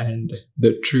kings, and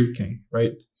the true king,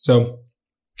 right? So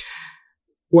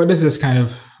what does this kind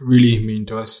of really mean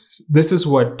to us?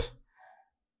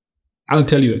 I'll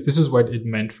tell you that this is what it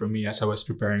meant for me as I was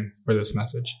preparing for this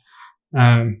message.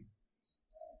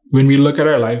 When we look at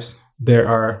our lives,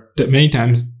 many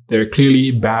times there are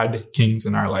clearly bad kings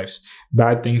in our lives,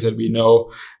 bad things that we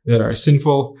know that are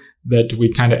sinful, that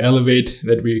we kind of elevate,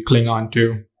 that we cling on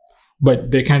to,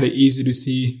 but they're kind of easy to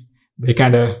see. They're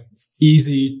kind of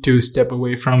easy to step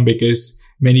away from because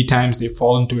many times they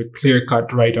fall into a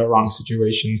clear-cut right or wrong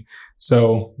situation.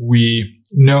 So we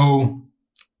know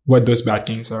what those bad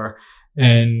kings are,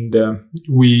 and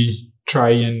we try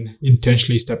and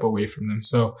intentionally step away from them.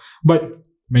 But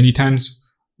many times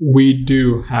we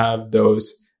do have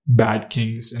those bad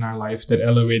kings in our life that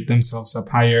elevate themselves up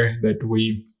higher,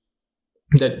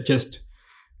 that just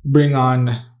bring on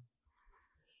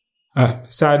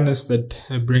sadness, that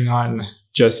bring on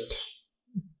just,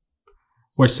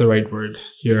 what's the right word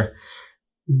here?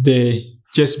 They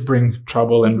just bring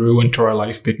trouble and ruin to our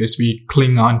life because we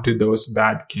cling on to those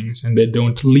bad kings and they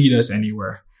don't lead us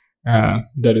anywhere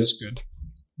that is good.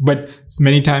 But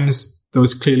many times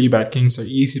those clearly bad kings are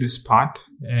easy to spot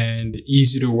and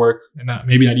easy to work,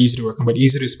 maybe not easy to work on, but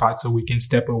easy to spot, so we can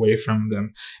step away from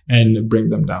them and bring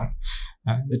them down.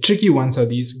 The tricky ones are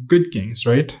these good kings,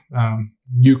 right?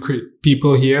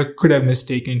 People here could have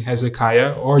mistaken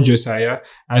Hezekiah or Josiah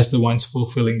as the ones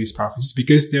fulfilling these prophecies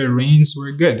because their reigns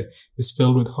were good. It was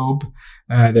filled with hope.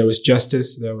 There was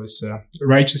justice. There was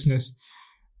righteousness.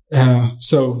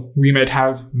 So we might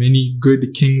have many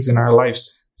good kings in our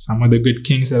lives. Some of the good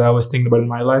kings that I was thinking about in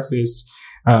my life is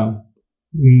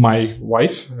my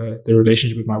wife, the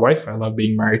relationship with my wife. I love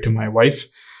being married to my wife.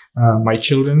 My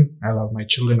children, I love my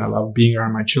children. I love being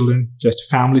around my children. Just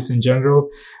families in general.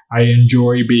 I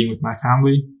enjoy being with my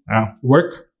family.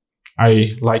 Work,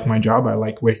 I like my job. I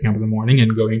like waking up in the morning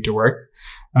and going to work.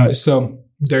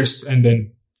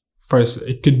 First,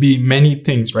 it could be many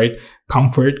things, right?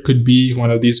 Comfort could be one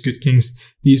of these good kings.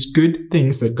 These good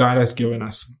things that God has given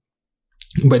us.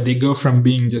 But they go from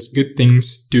being just good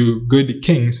things to good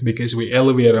kings because we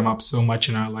elevate them up so much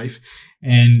in our life.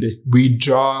 And we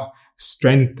draw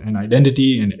strength and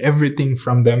identity and everything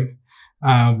from them.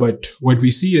 But what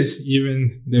we see is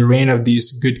even the reign of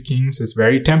these good kings is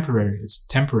very temporary. It's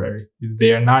temporary.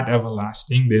 They are not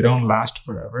everlasting. They don't last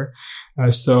forever.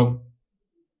 So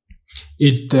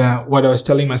what I was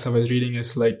telling myself as reading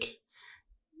is like,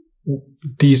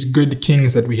 these good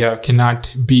kings that we have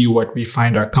cannot be what we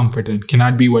find our comfort in,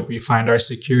 cannot be what we find our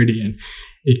security in.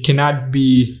 It cannot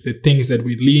be the things that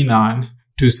we lean on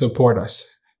to support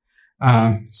us.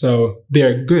 So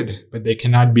they're good, but they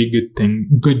cannot be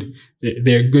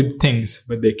they're good things,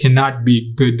 but they cannot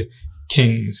be good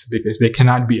kings because they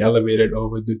cannot be elevated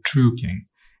over the true king.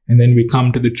 And then we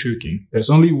come to the true king.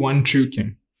 There's only one true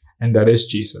king, and that is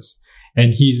Jesus.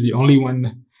 And he's the only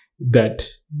one that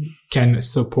can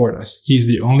support us. He's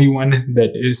the only one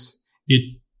that is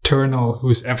eternal,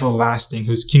 who's everlasting,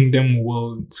 whose kingdom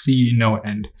will see no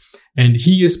end. And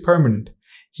he is permanent.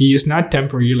 He is not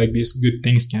temporary like these good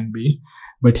things can be,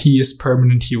 but he is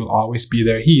permanent. He will always be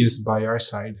there. He is by our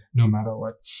side no matter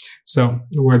what. So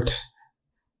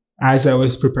as I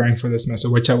was preparing for this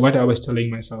message, what I was telling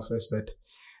myself is that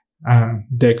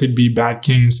there could be bad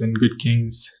kings and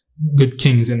good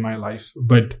kings in my life.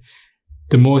 But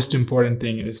the most important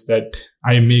thing is that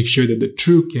I make sure that the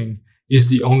true king is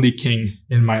the only king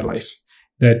in my life.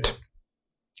 That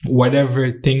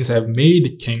whatever things I've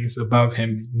made kings above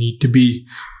him need to be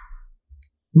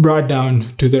brought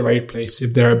down to the right place.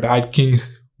 If there are bad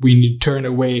kings, we need to turn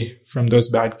away from those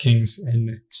bad kings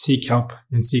and seek help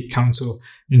and seek counsel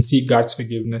and seek God's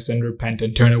forgiveness and repent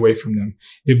and turn away from them.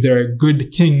 If there are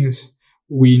good kings,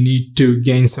 we need to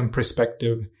gain some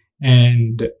perspective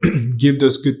and give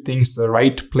those good things the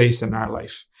right place in our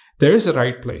life. There is a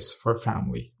right place for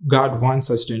family. God wants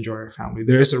us to enjoy our family.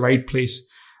 There is a right place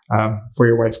for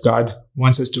your wife. God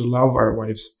wants us to love our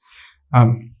wives.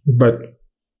 But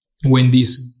when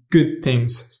these good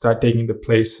things start taking the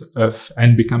place of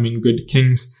and becoming good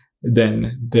kings,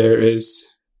 then that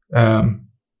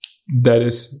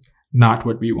is not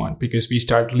what we want, because we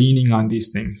start leaning on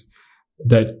these things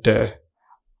that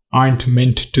aren't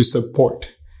meant to support.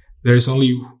 There's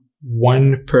only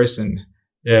one person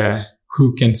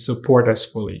who can support us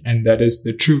fully, and that is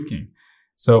the true king.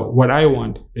 So what I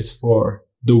want is for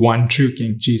the one true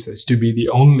king, Jesus, to be the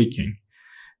only king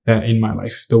in my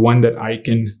life, the one that I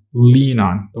can lean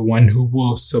on, the one who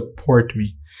will support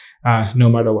me no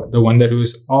matter what, the one that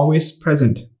is always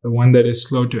present, the one that is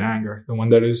slow to anger, the one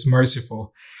that is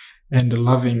merciful and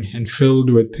loving and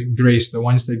filled with grace, the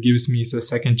ones that gives me a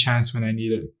second chance when I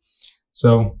need it.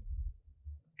 So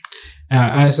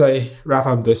as I wrap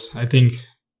up this, I think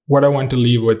what I want to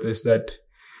leave with is that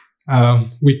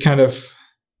we kind of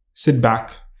sit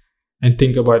back and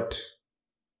think about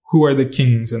who are the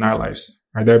kings in our lives.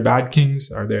 Are there bad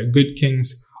kings? Are there good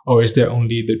kings? Or is there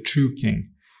only the true king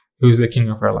who's the king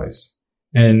of our lives?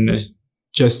 And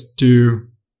just to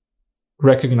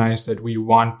recognize that we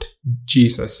want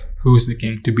Jesus, who is the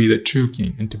king, to be the true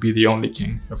king and to be the only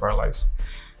king of our lives.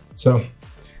 So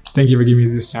thank you for giving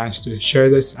me this chance to share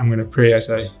this. I'm going to pray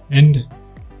as I end,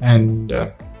 and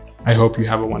I hope you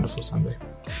have a wonderful Sunday.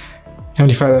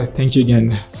 Heavenly Father, thank you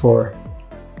again for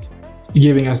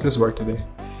giving us this word today.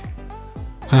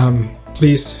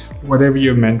 Please, whatever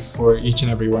you meant for each and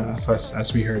every one of us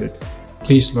as we heard it,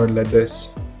 please, Lord, let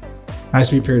this,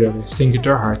 as we prayed over, sink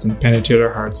into our hearts and penetrate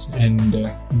our hearts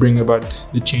and bring about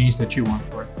the change that you want,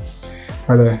 Lord.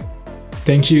 Father,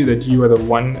 thank you that you are the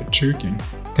one true king.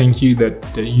 Thank you that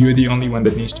you're the only one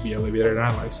that needs to be elevated in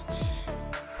our lives.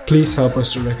 Please help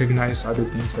us to recognize other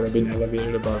things that have been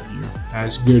elevated above you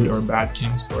as good or bad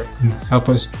kings, Lord. And help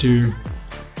us to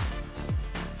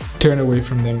turn away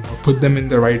from them or put them in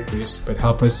the right place, but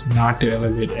help us not to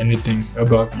elevate anything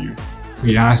above you.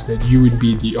 We ask that you would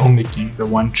be the only king, the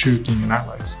one true king in our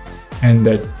lives, and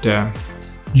that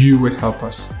you would help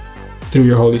us through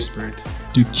your Holy Spirit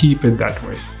to keep it that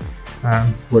way,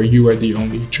 where you are the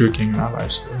only true king in our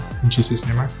lives, Lord. In Jesus'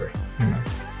 name I pray. Amen.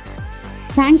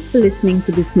 Thanks for listening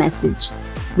to this message.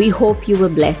 We hope you were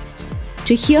blessed.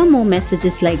 To hear more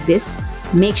messages like this,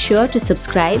 make sure to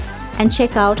subscribe and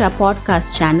check out our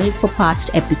podcast channel for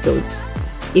past episodes.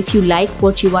 If you like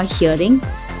what you are hearing,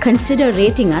 consider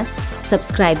rating us,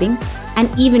 subscribing, and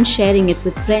even sharing it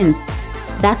with friends.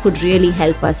 That would really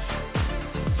help us.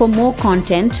 For more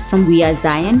content from We Are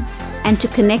Zion and to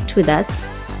connect with us,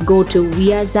 go to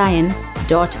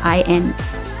wearezion.in.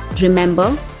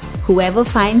 Remember, whoever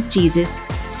finds Jesus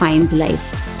finds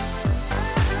life.